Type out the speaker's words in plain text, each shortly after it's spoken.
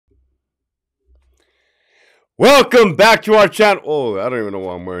Welcome back to our channel. Oh, I don't even know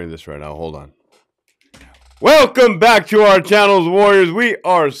why I'm wearing this right now. Hold on. Welcome back to our channels, Warriors. We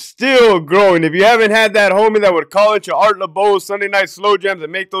are still growing. If you haven't had that homie that would call it your Art LeBeau Sunday night slow jams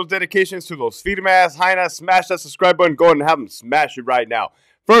and make those dedications to those feed ass, high ass, smash that subscribe button. Go ahead and have them smash it right now.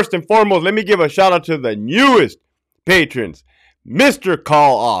 First and foremost, let me give a shout out to the newest patrons: Mr.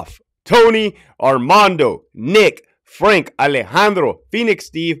 Call Off, Tony, Armando, Nick, Frank, Alejandro, Phoenix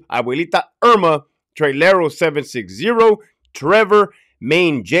Steve, Abuelita Irma, Trailero 760, Trevor,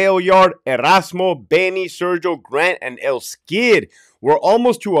 Main Jail Yard, Erasmo, Benny, Sergio, Grant, and El Skid. We're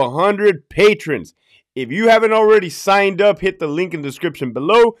almost to 100 patrons. If you haven't already signed up, hit the link in the description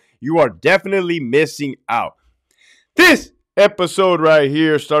below. You are definitely missing out. This episode right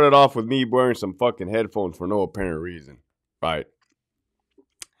here started off with me wearing some fucking headphones for no apparent reason. Right.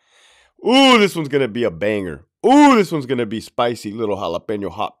 Ooh, this one's going to be a banger. Ooh, this one's going to be spicy little jalapeno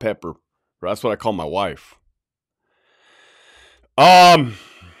hot pepper. That's what I call my wife.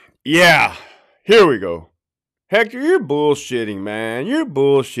 Yeah, here we go. Hector, you're bullshitting, man. You're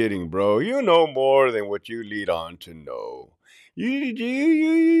bullshitting, bro. You know more than what you lead on to know.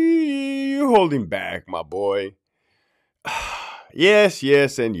 You're holding back, my boy. Yes,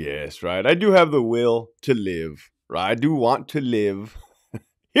 and yes, right? I do have the will to live, right? I do want to live.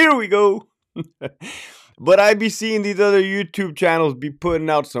 Here we go. But I be seeing these other YouTube channels be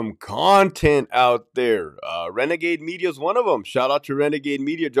putting out some content out there. Renegade Media is one of them. Shout out to Renegade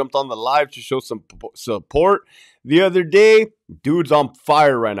Media. Jumped on the live to show some support the other day. Dude's on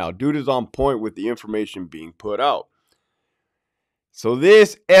fire right now. Dude is on point with the information being put out. So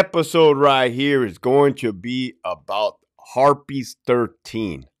this episode right here is going to be about Harpys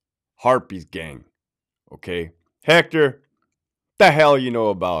 13. Harpys gang. Okay. Hector, the hell you know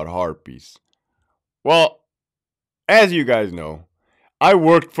about Harpys? Well, as you guys know, I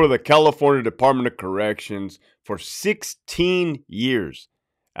worked for the California Department of Corrections for 16 years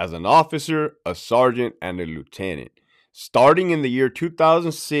as an officer, a sergeant, and a lieutenant, starting in the year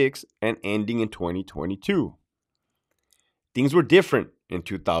 2006 and ending in 2022. Things were different in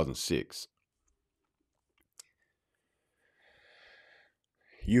 2006.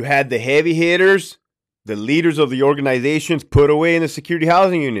 You had the heavy hitters, the leaders of the organizations put away in the security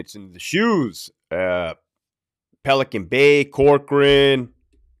housing units, in the shoes. Pelican Bay, Corcoran,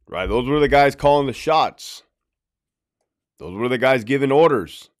 right? Those were the guys calling the shots. Those were the guys giving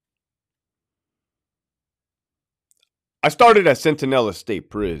orders. I started at Centinela State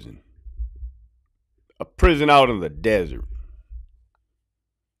Prison, a prison out in the desert,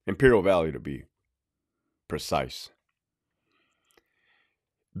 Imperial Valley to be precise.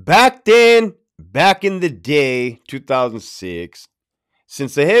 Back then, back in the day, 2006,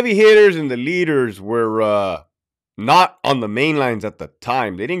 since the heavy hitters and the leaders were not on the main lines at the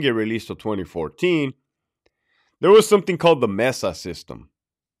time, they didn't get released till 2014, there was something called the Mesa system,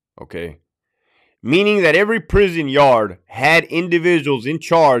 okay? Meaning that every prison yard had individuals in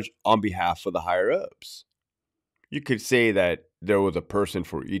charge on behalf of the higher-ups. You could say that there was a person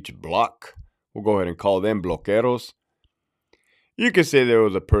for each block. We'll go ahead and call them bloqueros. You could say there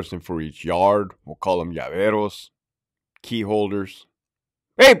was a person for each yard. We'll call them llaveros, key holders.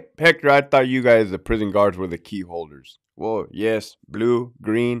 Hey, Hector, I thought you guys, the prison guards, were the key holders. Well, yes, blue,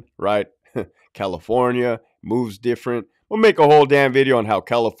 green, right? California moves different. We'll make a whole damn video on how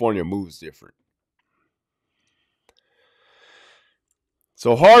California moves different.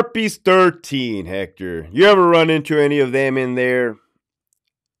 So Harpys 13, Hector. You ever run into any of them in there?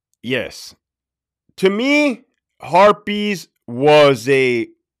 Yes. To me, Harpys was a...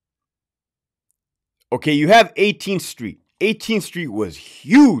 Okay, you have 18th Street. 18th Street was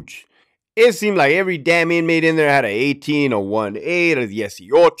huge. It seemed like every damn inmate in there had an 18, a 1-8, a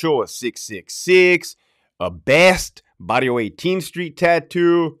 18, a 666, a best Barrio 18th Street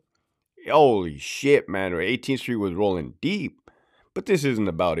tattoo. Holy shit, man. 18th Street was rolling deep. But this isn't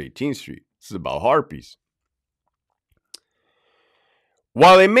about 18th Street. This is about Harpys.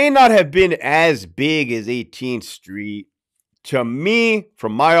 While it may not have been as big as 18th Street, to me,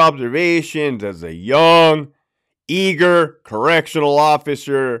 from my observations as a young, eager correctional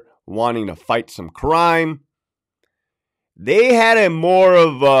officer wanting to fight some crime, they had a more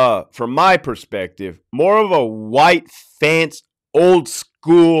of a, from my perspective, more of a white fence, old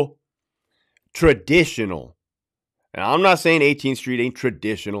school, traditional. And I'm not saying 18th Street ain't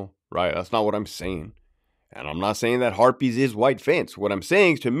traditional, right? That's not what I'm saying. And I'm not saying that Harpys is white fence. What I'm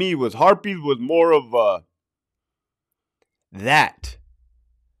saying to me was Harpys was more of a that.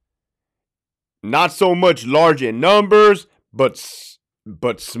 Not so much large in numbers, but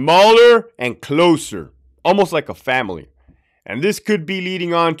smaller and closer. Almost like a family. And this could be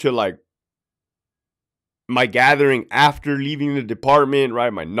leading on to like my gathering after leaving the department,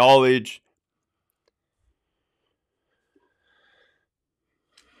 right? My knowledge.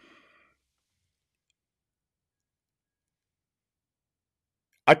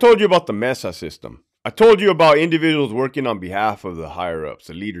 I told you about the MESA system. I told you about individuals working on behalf of the higher ups,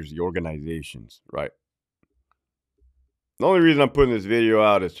 the leaders, the organizations, right? The only reason I'm putting this video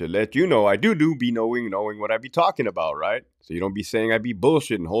out is to let you know I do be knowing what I be talking about, right? So you don't be saying I be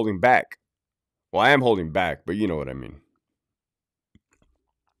bullshit and holding back. Well, I am holding back, but you know what I mean.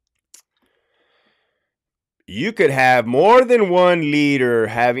 You could have more than one leader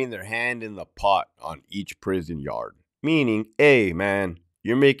having their hand in the pot on each prison yard. Meaning, hey, man,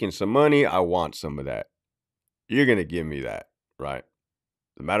 you're making some money. I want some of that. You're going to give me that, right?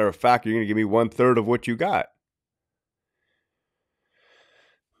 As a matter of fact, you're going to give me 1/3 of what you got.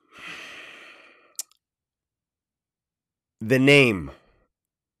 The name.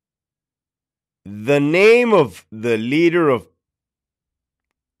 The name of the leader of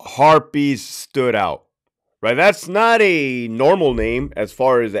Harpys stood out, right? That's not a normal name as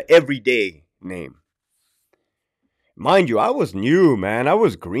far as an everyday name. Mind you, I was new, man. I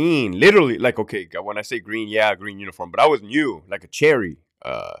was green. Literally, like, okay, when I say green, yeah, green uniform, but I was new, like a cherry.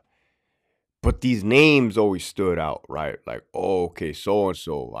 But these names always stood out, right? Like, oh, okay, so and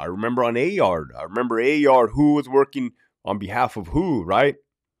so. I remember on A-Yard. I remember A-Yard who was working on behalf of who, right?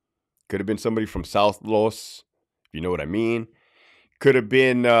 Could have been somebody from South Los, if you know what I mean. Could have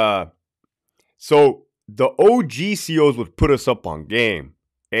been, so the OG COs would put us up on game.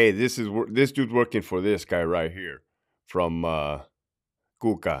 Hey, this dude's working for this guy right here from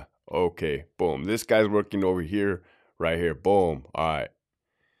Kuka. Okay, boom. This guy's working over here, right here. Boom. All right.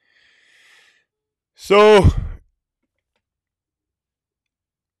 So,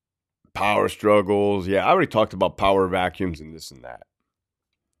 power struggles. Yeah, I already talked about power vacuums and this and that.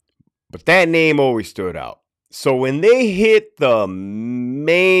 But that name always stood out. So when they hit the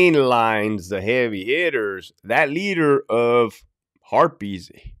main lines, the heavy hitters, that leader of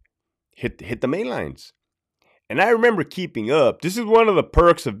Harpys hit the main lines. And I remember keeping up. This is one of the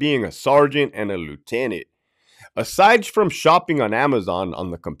perks of being a sergeant and a lieutenant. Aside from shopping on Amazon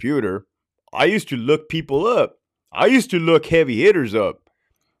on the computer, I used to look people up. I used to look heavy hitters up.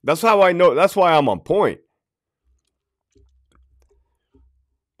 That's how I know. That's why I'm on point.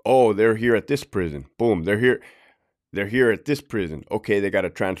 Oh, they're here at this prison. Boom, they're here. They're here at this prison. Okay, they got to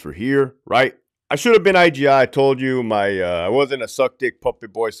transfer here, right? I should have been IGI. I told you I wasn't a suck dick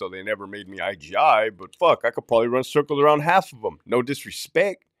puppet boy, so they never made me IGI. But fuck, I could probably run circles around half of them. No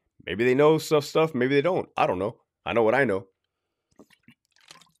disrespect. Maybe they know stuff. Maybe they don't. I don't know. I know what I know.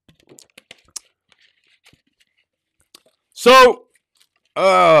 So,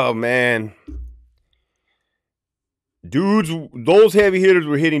 oh man, dudes, those heavy hitters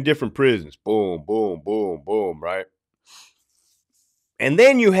were hitting different prisons. Boom, boom, boom, boom, right? And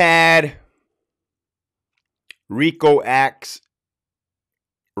then you had Rico Acts,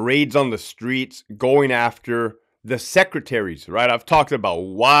 raids on the streets, going after the secretaries, right? I've talked about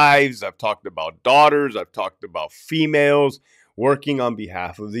wives, I've talked about daughters, I've talked about females working on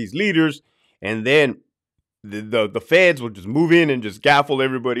behalf of these leaders. And then the feds will just move in and just gaffle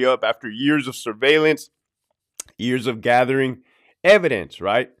everybody up after years of surveillance, years of gathering evidence,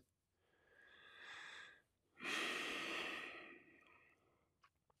 right?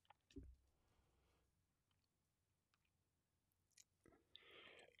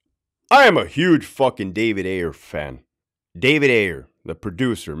 I am a huge fucking David Ayer fan. David Ayer, the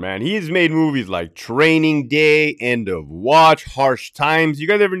producer, man. He's made movies like Training Day, End of Watch, Harsh Times. You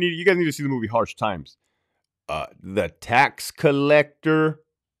guys need to see the movie Harsh Times. The Tax Collector,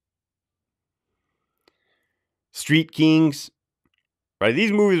 Street Kings. Right,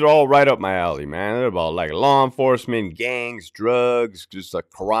 these movies are all right up my alley, man. They're about like law enforcement, gangs, drugs, just like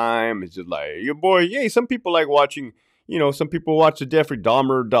crime. It's just like your boy. Yeah, some people like watching. Some people watch the Jeffrey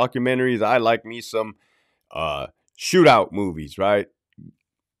Dahmer documentaries. I like me some shootout movies, right?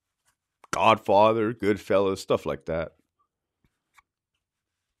 Godfather, Goodfellas, stuff like that.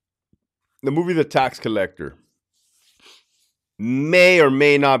 The movie The Tax Collector may or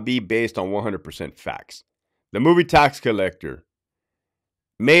may not be based on 100% facts. The movie Tax Collector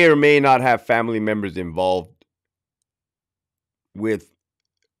may or may not have family members involved with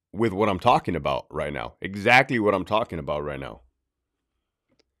what I'm talking about right now. Exactly what I'm talking about right now.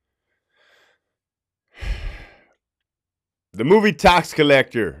 The movie Tax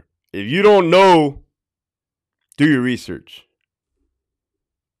Collector. If you don't know, do your research.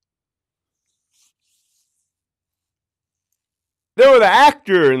 There was the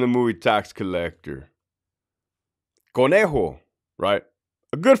actor in the movie Tax Collector. Conejo, right?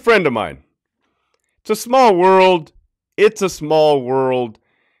 A good friend of mine. It's a small world. It's a small world,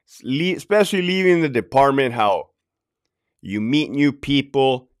 especially leaving the department. How you meet new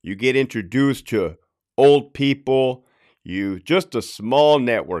people, you get introduced to old people, you just a small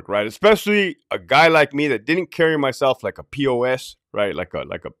network, right? Especially a guy like me that didn't carry myself like a POS, right? Like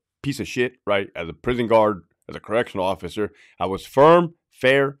a piece of shit, right? As a prison guard, as a correctional officer, I was firm,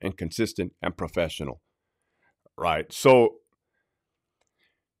 fair, and consistent and professional, right? So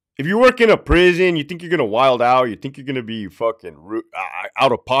if you work in a prison, you think you're gonna wild out, you think you're gonna be fucking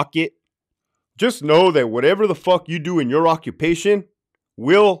out of pocket. Just know that whatever the fuck you do in your occupation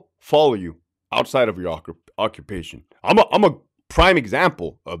will follow you outside of your occupation. I'm a prime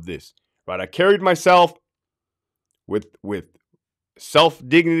example of this, right? I carried myself with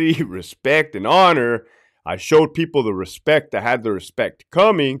self-dignity, respect, and honor. I showed people the respect. I had the respect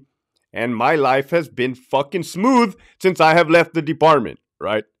coming, and my life has been fucking smooth since I have left the department,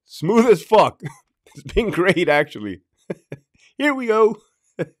 right? Smooth as fuck. It's been great, actually. Here we go.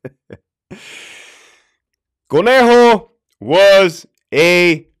 Conejo was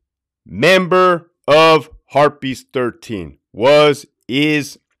a member of Harpys 13.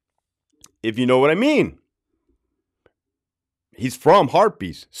 Is, if you know what I mean. He's from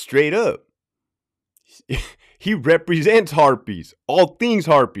Harpys, straight up. He represents Harpys, all things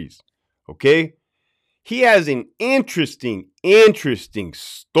Harpys, okay? He has an interesting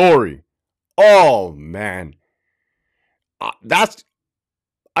story. Oh, man.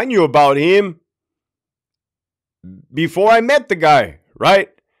 I knew about him before I met the guy, right?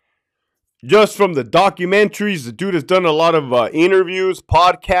 Just from the documentaries, the dude has done a lot of interviews,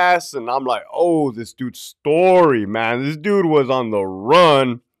 podcasts, and I'm like, oh, this dude's story, man. This dude was on the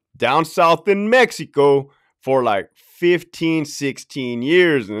run down south in Mexico for like 15, 16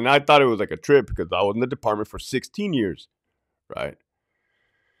 years. And I thought it was like a trip because I was in the department for 16 years, right?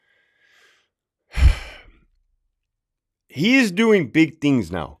 He is doing big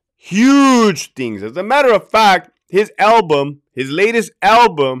things now. Huge things. As a matter of fact, his latest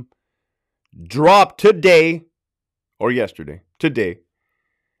album, dropped today or yesterday. Today.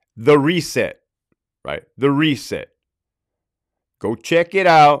 The Reset, right? The Reset. Go check it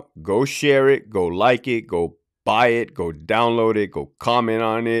out. Go share it. Go like it. Go buy it. Go download it. Go comment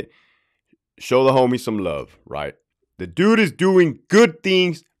on it. Show the homie some love, right? The dude is doing good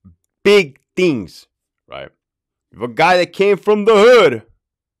things, big things, right? If a guy that came from the hood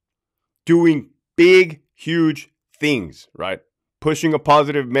doing big, huge things, right? Pushing a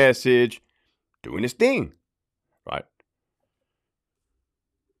positive message, doing his thing, right?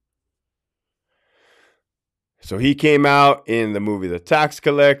 So he came out in the movie The Tax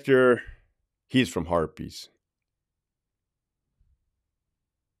Collector. He's from Harpys.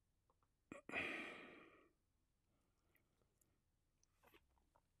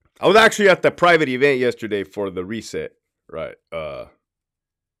 I was actually at the private event yesterday for the Reset, right?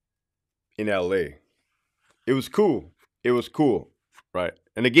 In LA. It was cool. Right?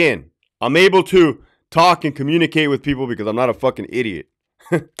 And again, I'm able to talk and communicate with people because I'm not a fucking idiot.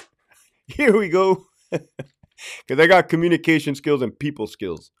 Here we go. Because I got communication skills and people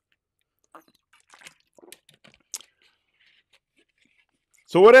skills.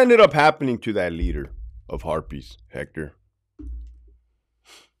 So what ended up happening to that leader of Harpys, Hector?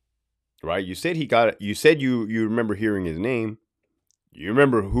 Right? You said you remember hearing his name. You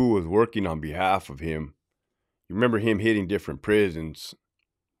remember who was working on behalf of him. You remember him hitting different prisons.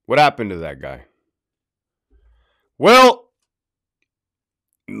 What happened to that guy? Well,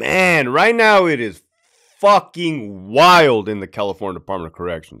 man, right now it is fucking wild in the California Department of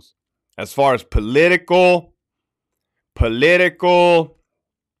Corrections. As far as political,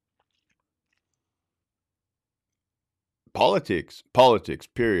 politics,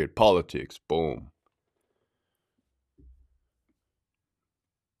 period, politics, boom.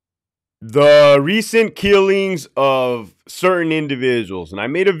 The recent killings of certain individuals. And I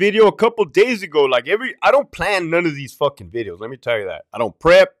made a video a couple days ago. I don't plan none of these fucking videos. Let me tell you that. I don't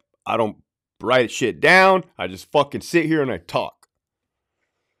prep. I don't write shit down. I just fucking sit here and I talk.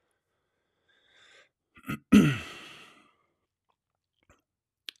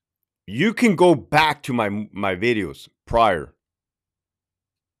 You can go back to my videos prior.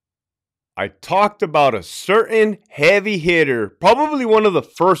 I talked about a certain heavy hitter, probably one of the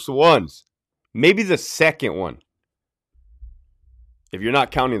first ones, maybe the second one, if you're not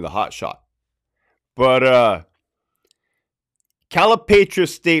counting the hot shot. But Calipatria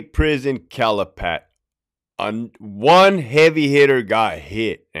State Prison, Calipat, one heavy hitter got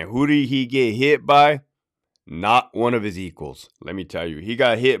hit. And who did he get hit by? Not one of his equals. Let me tell you, he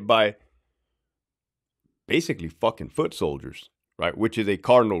got hit by basically fucking foot soldiers, right? Which is a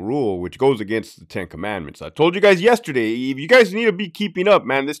cardinal rule, which goes against the 10 Commandments. I told you guys yesterday, if you guys need to be keeping up,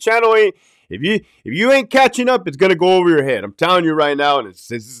 man, this channel ain't, if you ain't catching up, it's gonna go over your head. I'm telling you right now, and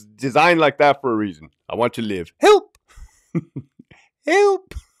it's designed like that for a reason. I want you to live. Help!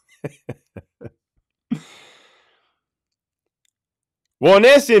 Help! Well, in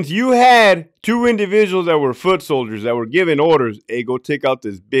essence, you had two individuals that were foot soldiers that were giving orders. Hey, go take out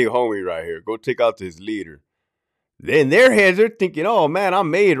this big homie right here. Go take out this leader. In their heads, they're thinking, oh, man,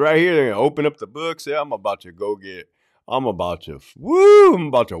 I'm made right here. They're going to open up the book, say, I'm about to I'm about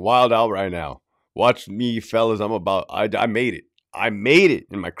to wild out right now. Watch me, fellas. I made it. I made it.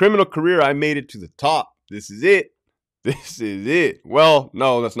 In my criminal career, I made it to the top. This is it. This is it. Well,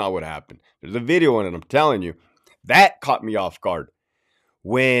 no, that's not what happened. There's a video in it, I'm telling you. That caught me off guard.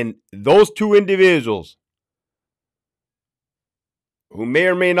 When those two individuals, who may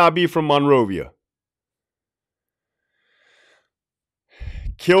or may not be from Monrovia,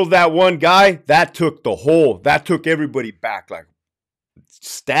 killed that one guy, that took everybody back. Like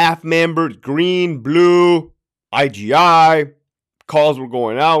staff members, green, blue, IGI, calls were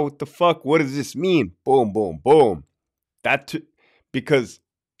going out. What the fuck? What does this mean? Boom, boom, boom. Because,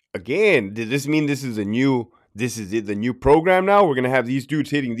 again, does this mean this is the new program now? We're going to have these dudes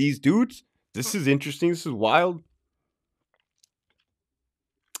hitting these dudes? This is interesting. This is wild.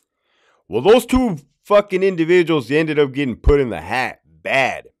 Well, those two fucking individuals ended up getting put in the hat.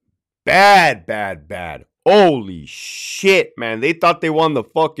 Bad. Bad, bad, bad. Holy shit, man. They thought they won the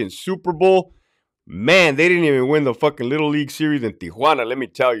fucking Super Bowl. Man, they didn't even win the fucking Little League Series in Tijuana. Let me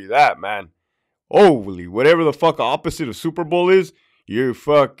tell you that, man. Holy, whatever the fuck opposite of Super Bowl is, you're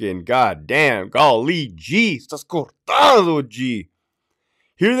fucking goddamn. Golly, G. Estás cortado, G.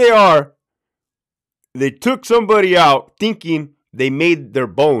 Here they are. They took somebody out thinking they made their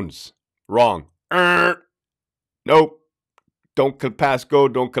bones. Wrong. Nope. Don't pass go.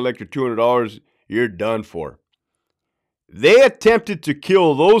 Don't collect your $200. You're done for. They attempted to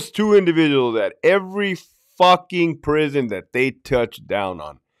kill those two individuals at every fucking prison that they touched down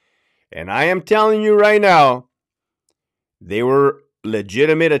on. And I am telling you right now, they were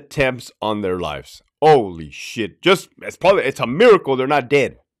legitimate attempts on their lives. Holy shit. It's a miracle they're not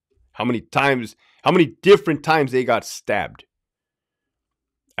dead. How many different times they got stabbed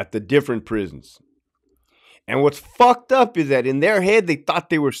at the different prisons. And what's fucked up is that in their head, they thought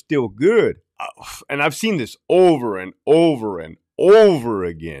they were still good. And I've seen this over and over and over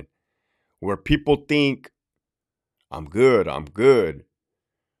again, where people think, I'm good.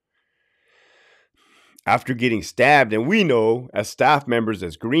 After getting stabbed, and we know as staff members,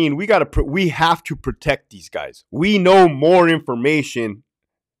 as green, we have to protect these guys. We know more information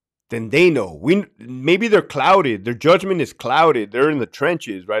than they know. Maybe they're clouded. Their judgment is clouded. They're in the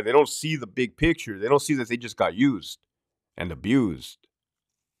trenches, right? They don't see the big picture. They don't see that they just got used and abused.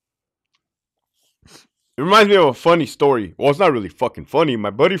 It reminds me of a funny story. Well, it's not really fucking funny. My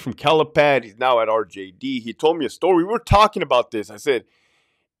buddy from Calipad, he's now at RJD. He told me a story. We were talking about this. I said,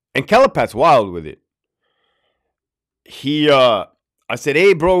 and Calipad's wild with it. I said,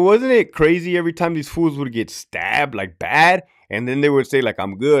 hey, bro, wasn't it crazy every time these fools would get stabbed, like bad? And then they would say, like,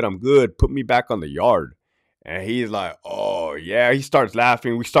 I'm good. Put me back on the yard. And he's like, oh, yeah. He starts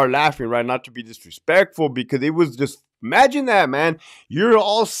laughing. We start laughing, right? Not to be disrespectful, because it was just, imagine that, man. You're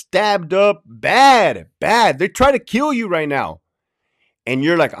all stabbed up bad. They try to kill you right now. And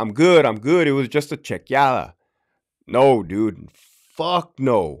you're like, I'm good. It was just a chequeada. No, dude. Fuck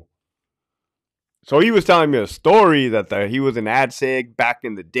no. So he was telling me a story that he was an AdSeg back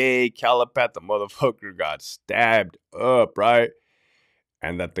in the day. Calipat, the motherfucker, got stabbed up, right?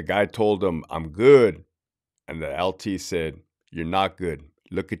 And that the guy told him, I'm good. And the LT said, you're not good.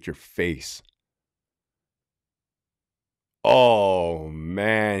 Look at your face. Oh,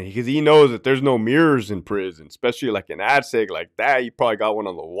 man. Because he knows that there's no mirrors in prison, especially like an AdSeg like that. You probably got one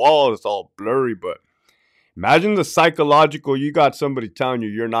on the wall. It's all blurry. But imagine the psychological. You got somebody telling you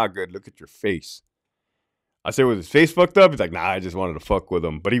you're not good. Look at your face. I said, was his face fucked up? He's like, nah, I just wanted to fuck with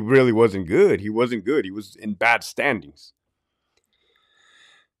him. But he really wasn't good. He was in bad standings.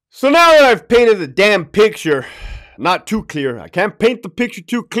 So now that I've painted the damn picture, not too clear. I can't paint the picture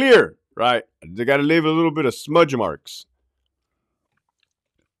too clear, right? They got to leave a little bit of smudge marks.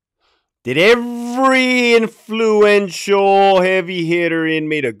 Did every influential heavy hitter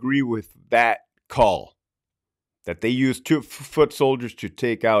inmate agree with that call? That they used 2 foot soldiers to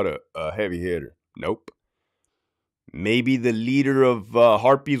take out a heavy hitter? Nope. Maybe the leader of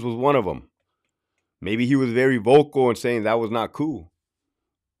Harpys was one of them. Maybe he was very vocal in saying that was not cool.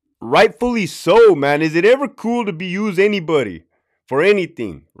 Rightfully so, man. Is it ever cool to use anybody for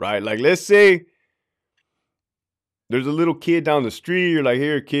anything, right? Like, let's say There's a little kid down the street. You're like,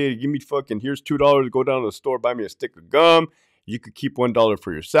 here, kid, give me here's $2. Go down to the store, buy me a stick of gum. You could keep $1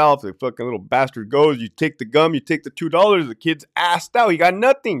 for yourself. The fucking little bastard goes. You take the gum, you take the $2. The kid's assed out. You got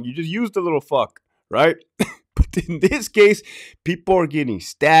nothing. You just used the little fuck, right? But in this case, people are getting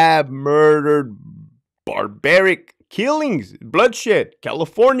stabbed, murdered, barbaric killings, bloodshed.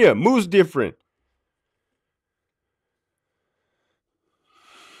 California moves different.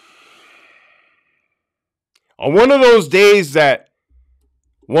 On one of those days that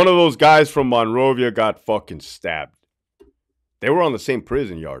one of those guys from Monrovia got fucking stabbed. They were on the same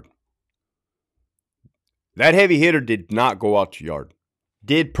prison yard. That heavy hitter did not go out to yard.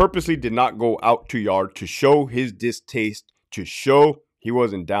 Purposely did not go out to yard to show his distaste, to show he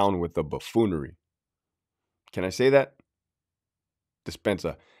wasn't down with the buffoonery. Can I say that?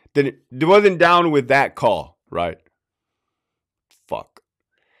 Dispensa. It wasn't down with that call, right? Fuck.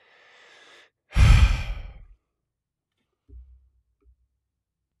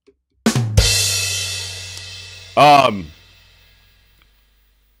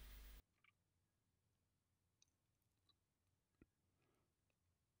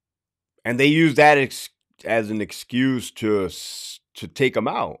 And they use that as an excuse to take him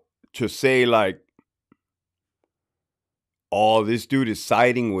out, to say like, oh, this dude is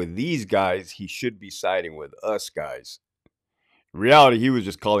siding with these guys. He should be siding with us guys. In reality, he was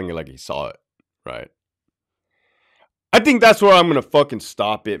just calling it like he saw it, right? I think that's where I'm going to fucking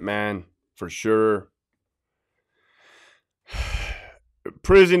stop it, man, for sure.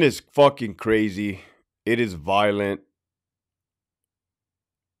 Prison is fucking crazy. It is violent.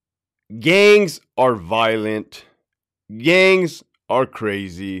 Gangs are violent. Gangs are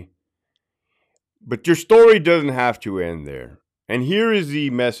crazy. But your story doesn't have to end there. And here is the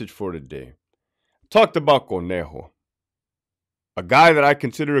message for today. Talked about Conejo. A guy that I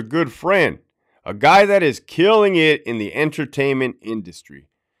consider a good friend. A guy that is killing it in the entertainment industry.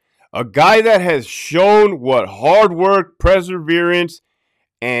 A guy that has shown what hard work, perseverance,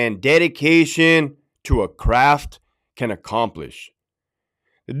 and dedication to a craft can accomplish.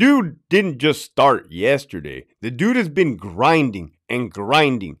 The dude didn't just start yesterday. The dude has been grinding and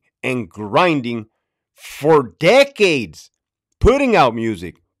grinding and grinding for decades. Putting out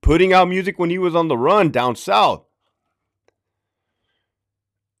music when he was on the run down south.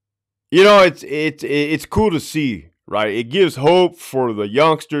 You know, it's cool to see, right? It gives hope for the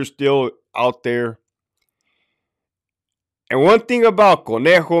youngsters still out there. And one thing about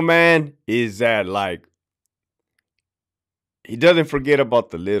Conejo, man, is that, like, he doesn't forget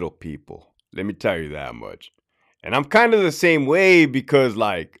about the little people. Let me tell you that much. And I'm kind of the same way because,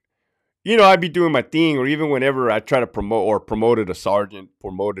 like, you know, I'd be doing my thing, or even whenever I try to promoted a sergeant,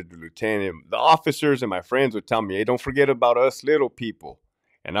 promoted a lieutenant, the officers and my friends would tell me, hey, don't forget about us little people.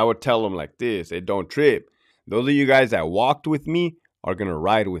 And I would tell them like this, hey, don't trip. Those of you guys that walked with me are going to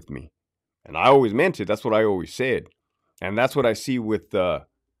ride with me. And I always meant it. That's what I always said. And that's what I see with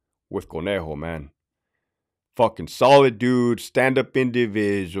Conejo, man. Fucking solid dude, stand-up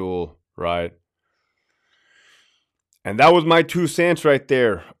individual, right? And that was my 2 cents right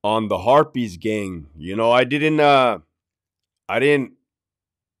there on the Harpys gang. You know, I didn't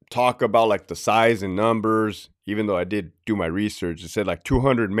talk about like the size and numbers, even though I did do my research. It said like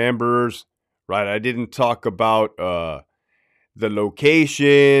 200 members, right? I didn't talk about the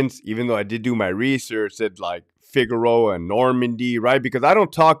locations, even though I did do my research. It said like Figueroa and Normandy, right? Because I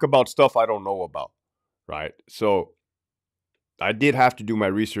don't talk about stuff I don't know about, right? So I did have to do my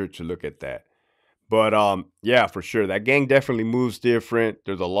research to look at that. But yeah, for sure, that gang definitely moves different.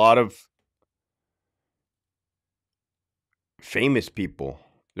 There's a lot of famous people.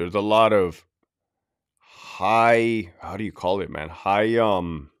 There's a lot of high, how do you call it, man? High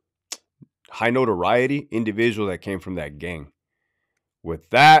notoriety individuals that came from that gang. With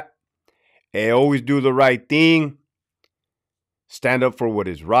that, they always do the right thing. Stand up for what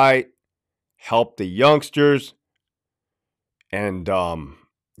is right. Help the youngsters. And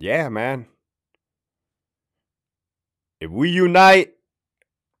yeah, man. If we unite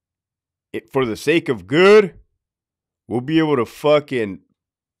for the sake of good, we'll be able to fucking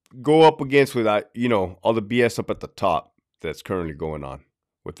go up against without, you know, all the BS up at the top that's currently going on.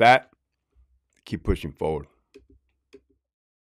 With that, keep pushing forward.